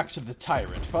called the Tracks of the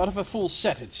Tyrant, part of a full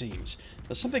set it seems.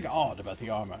 There's something odd about the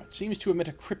armor. It seems to emit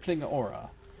a crippling aura.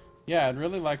 Yeah, I'd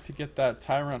really like to get that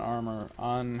Tyrant armor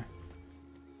on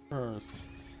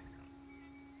first.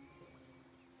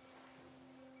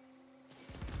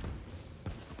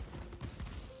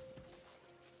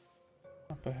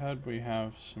 Up ahead we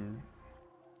have some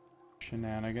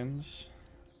shenanigans.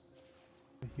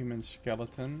 A human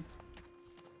skeleton,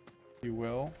 if you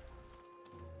will.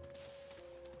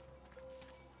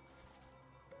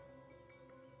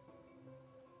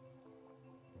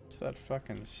 What's that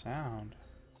fucking sound?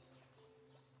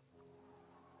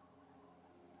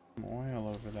 Some oil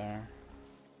over there.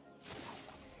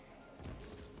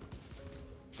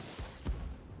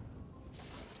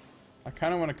 I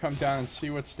kind of want to come down and see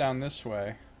what's down this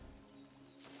way.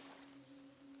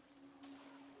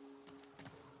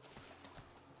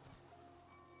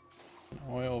 An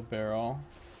oil barrel.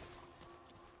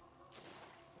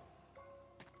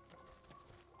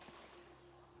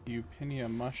 Eupinia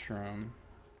mushroom.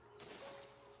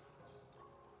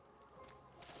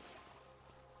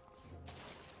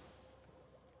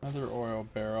 Another oil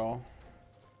barrel.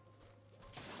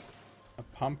 A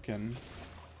pumpkin.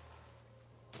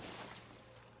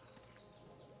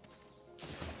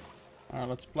 Alright,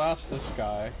 let's blast this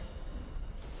guy.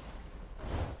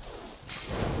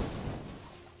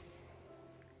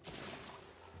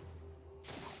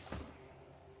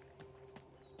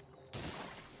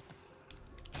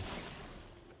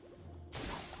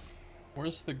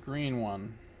 Where's the green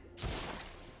one?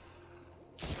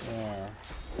 There.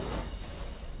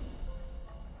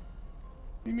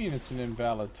 What do you mean it's an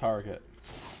invalid target?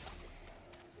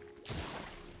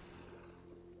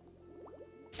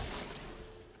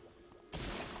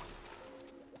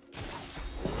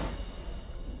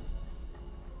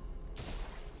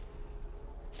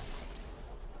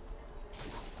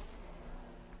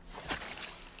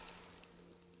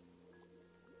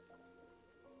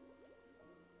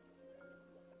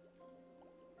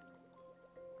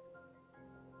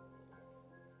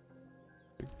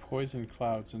 Poison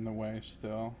clouds in the way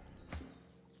still.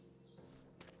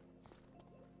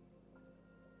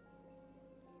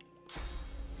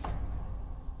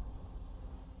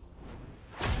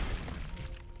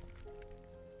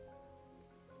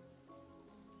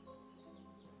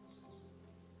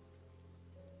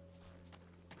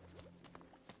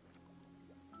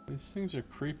 These things are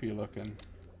creepy looking.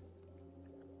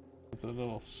 With the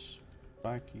little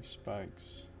spiky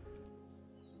spikes.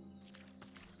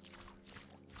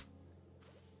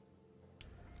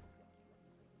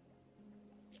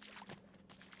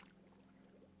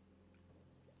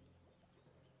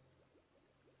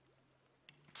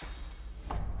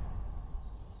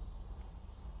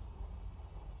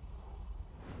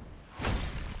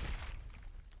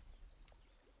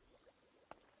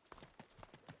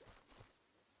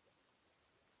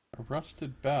 A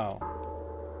rusted bell.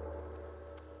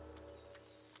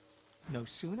 No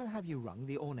sooner have you rung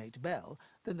the ornate bell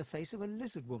than the face of a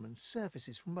lizard woman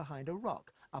surfaces from behind a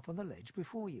rock up on the ledge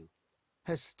before you.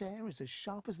 Her stare is as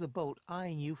sharp as the bolt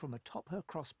eyeing you from atop her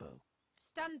crossbow.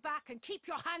 Stand back and keep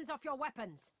your hands off your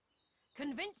weapons.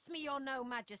 Convince me you're no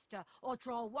magister, or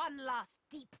draw one last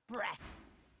deep breath.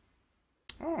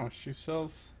 Oh, she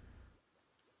sells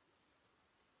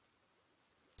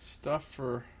stuff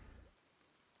for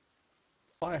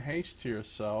apply haste to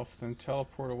yourself, then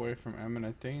teleport away from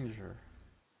imminent danger.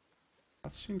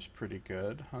 That seems pretty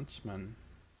good. Huntsman.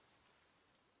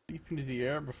 Leap into the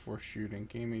air before shooting,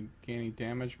 gaining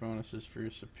damage bonuses for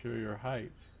your superior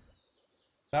height.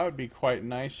 That would be quite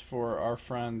nice for our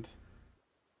friend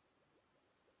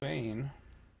Thane.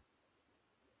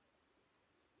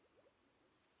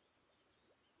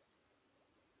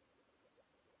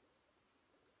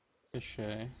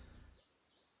 Cliche.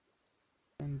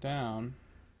 And down.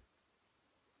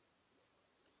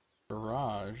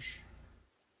 Garage.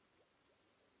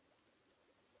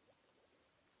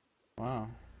 Wow.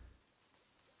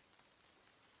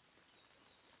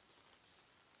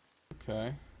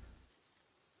 Okay.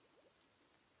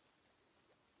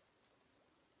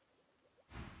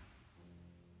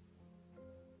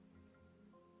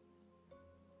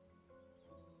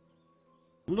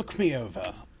 Look me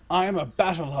over. I am a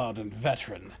battle-hardened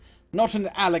veteran, not an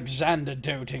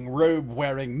Alexander-doting,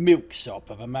 robe-wearing milksop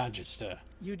of a magister.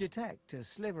 You detect a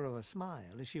sliver of a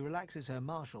smile as she relaxes her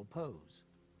martial pose.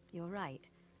 You're right.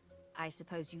 I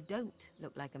suppose you don't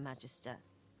look like a magister.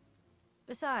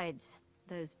 Besides,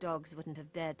 those dogs wouldn't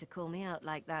have dared to call me out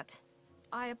like that.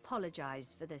 I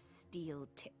apologize for this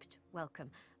steel-tipped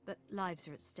welcome, but lives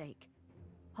are at stake.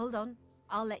 Hold on,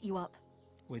 I'll let you up.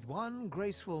 With one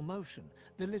graceful motion,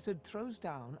 the lizard throws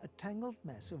down a tangled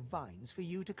mess of vines for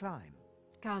you to climb.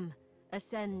 Come,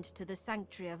 ascend to the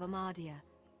sanctuary of Amadia.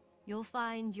 You'll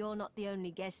find you're not the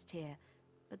only guest here,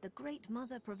 but the Great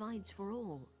Mother provides for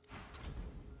all.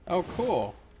 Oh,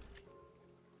 cool.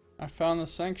 I found the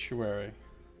sanctuary.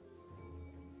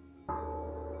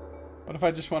 What if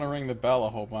I just want to ring the bell a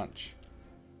whole bunch?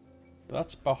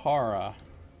 That's Bahara.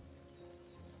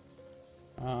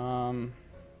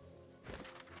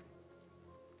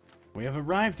 We have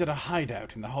arrived at a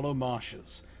hideout in the Hollow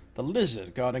Marshes. The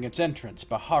lizard guarding its entrance,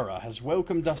 Bahara, has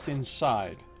welcomed us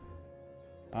inside.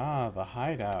 Ah, the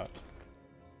hideout.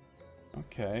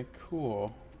 Okay,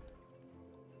 cool.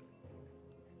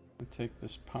 I'll take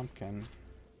this pumpkin.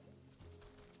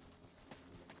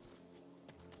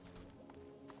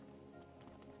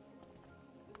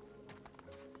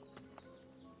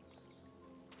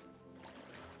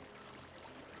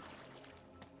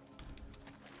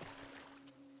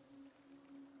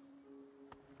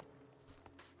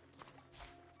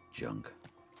 Junk.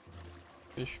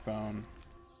 Fishbone.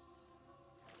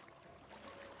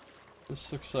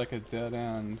 This looks like a dead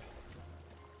end.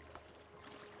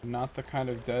 Not the kind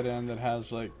of dead end that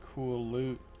has like cool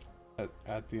loot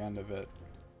at the end of it.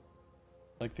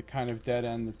 Like the kind of dead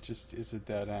end that just is a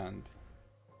dead end.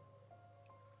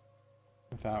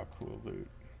 Without cool loot.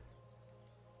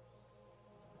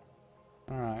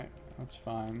 Alright, that's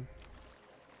fine.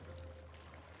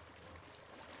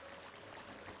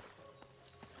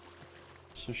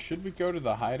 So should we go to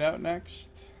the hideout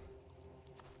next?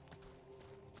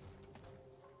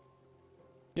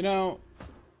 You know,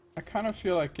 I kind of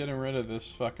feel like getting rid of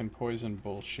this fucking poison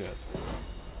bullshit.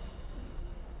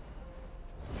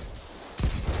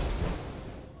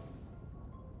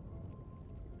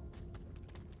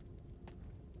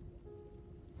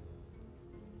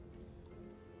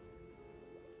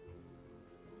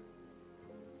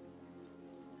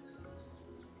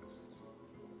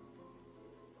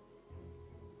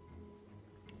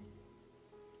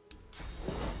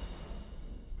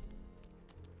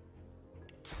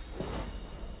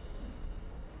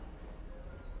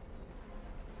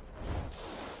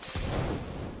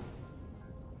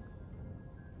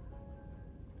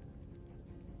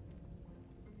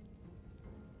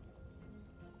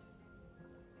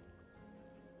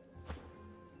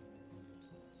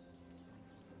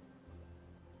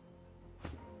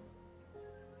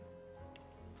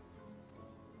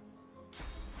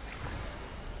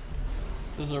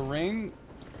 Does a rain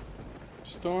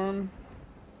storm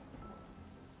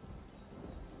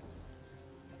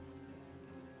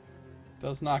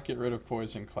does not get rid of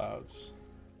poison clouds?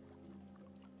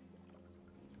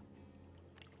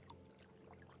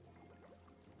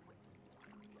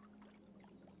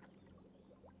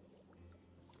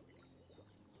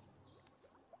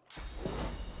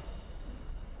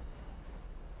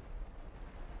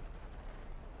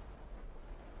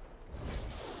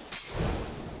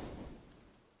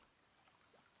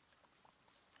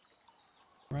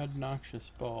 Red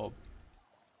noxious bulb.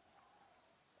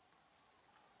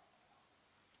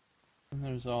 And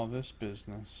there's all this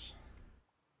business.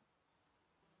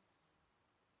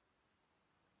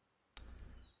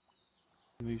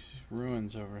 These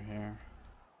ruins over here.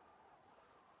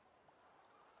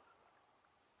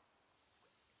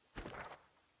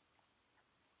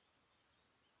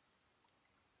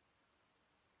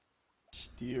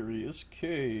 Mysterious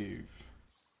cave.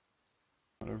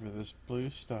 Whatever this blue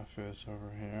stuff is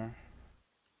over here.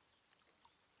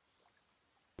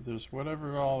 There's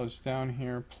whatever all is down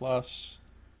here, plus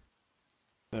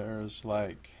there's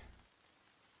like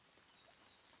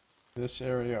this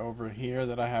area over here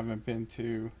that I haven't been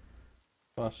to,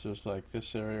 plus there's like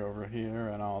this area over here,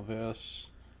 and all this,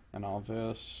 and all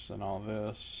this, and all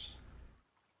this.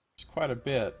 It's quite a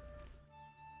bit.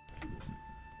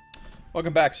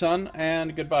 Welcome back, son,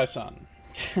 and goodbye, son.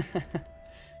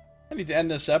 I need to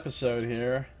end this episode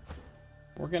here.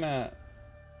 We're gonna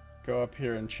go up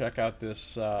here and check out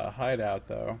this hideout,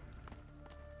 though.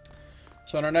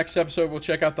 So in our next episode, we'll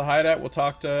check out the hideout. We'll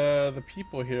talk to the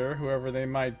people here, whoever they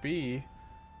might be,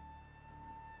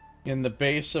 in the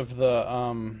base of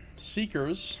the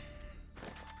Seekers.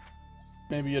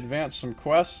 Maybe advance some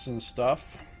quests and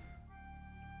stuff.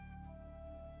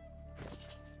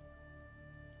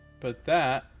 But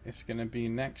that is going to be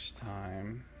next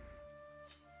time.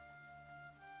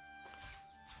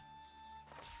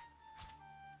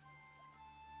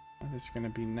 That is going to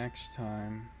be next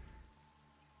time.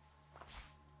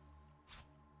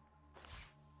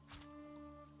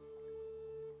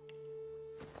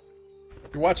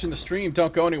 If you're watching the stream,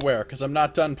 don't go anywhere, because I'm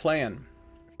not done playing.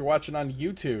 If you're watching on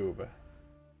YouTube,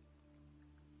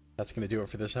 that's going to do it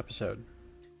for this episode.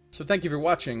 So thank you for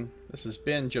watching. This has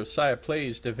been Josiah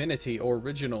Plays Divinity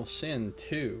Original Sin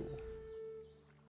 2.